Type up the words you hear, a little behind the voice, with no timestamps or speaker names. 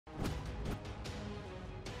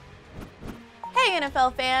Hey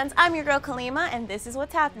NFL fans, I'm your girl Kalima and this is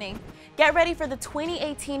what's happening. Get ready for the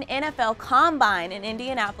 2018 NFL Combine in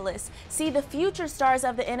Indianapolis. See the future stars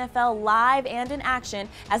of the NFL live and in action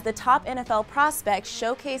as the top NFL prospects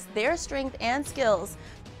showcase their strength and skills.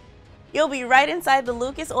 You'll be right inside the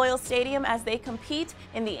Lucas Oil Stadium as they compete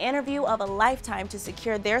in the interview of a lifetime to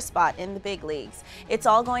secure their spot in the big leagues. It's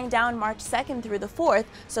all going down March 2nd through the 4th,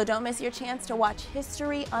 so don't miss your chance to watch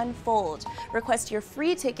history unfold. Request your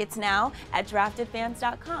free tickets now at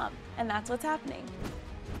draftedfans.com, and that's what's happening.